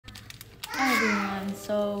Hi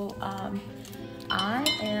everyone. I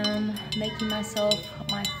am making myself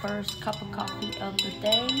my first cup of coffee of the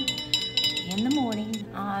day in the morning.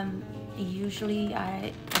 Usually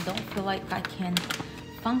I don't feel like I can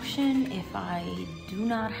function if I do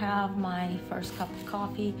not have my first cup of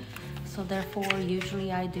coffee. So therefore,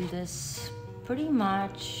 usually I do this pretty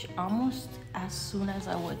much almost as soon as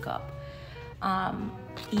I wake up.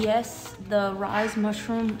 Yes, the Ryze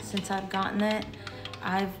mushroom, since I've gotten it,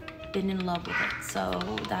 I've been in love with it. So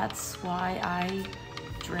that's why I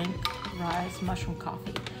drink Ryze mushroom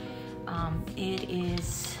coffee. It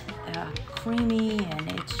is creamy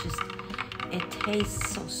and it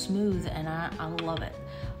tastes so smooth, and I love it.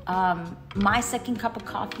 My second cup of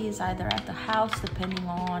coffee is either at the house, depending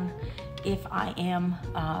on if I am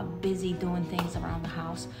busy doing things around the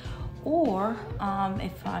house, or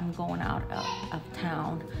if I'm going out of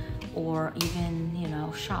town, or even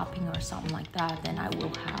shopping or something like that, then I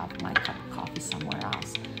will have my cup of coffee somewhere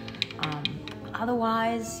else.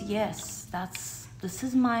 Otherwise, yes, this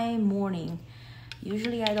is my morning.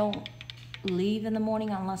 Usually I don't leave in the morning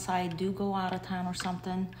unless I do go out of town or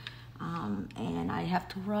something, and I have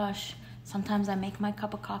to rush. Sometimes I make my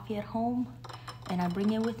cup of coffee at home and I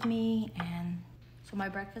bring it with me. And so my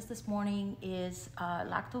breakfast this morning is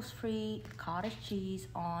lactose-free cottage cheese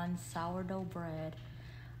on sourdough bread.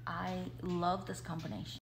 I love this combination.